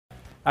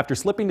After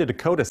slipping to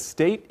Dakota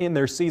State in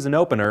their season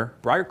opener,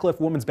 Briar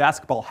women's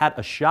basketball had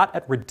a shot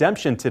at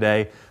redemption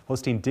today,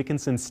 hosting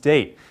Dickinson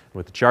State.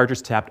 With the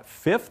Chargers tapped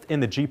 5th in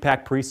the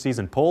GPAC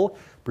preseason poll,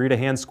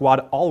 Briar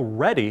squad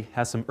already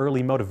has some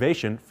early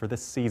motivation for the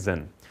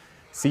season.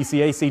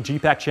 KCAU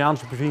GPAC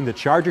challenge between the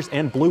Chargers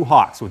and Blue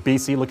Hawks, with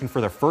BC looking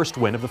for their first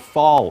win of the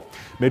fall.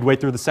 Midway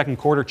through the second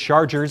quarter,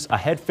 Chargers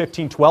ahead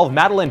 15-12.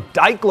 Madeline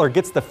Deichler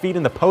gets the feed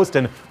in the post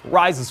and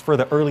rises for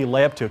the early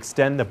layup to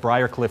extend the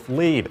Briar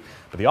lead.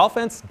 But the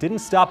offense didn't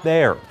stop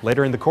there.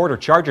 Later in the quarter,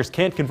 Chargers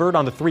can't convert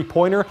on the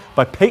three-pointer,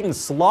 but Peyton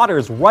Slaughter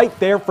is right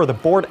there for the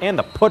board and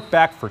the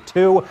putback for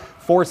two,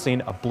 forcing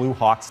a Blue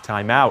Hawks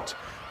timeout.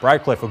 Briar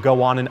would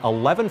go on an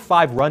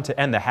 11-5 run to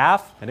end the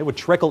half, and it would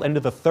trickle into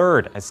the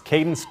third as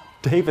Cadence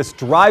Davis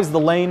drives the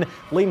lane,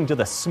 leading to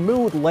the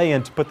smooth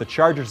lay-in to put the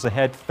Chargers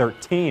ahead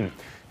 13.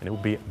 And it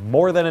would be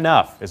more than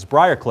enough as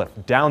Briar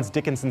downs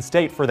Dickinson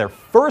State for their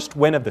first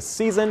win of the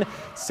season,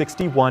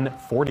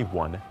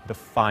 61-41 the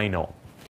final.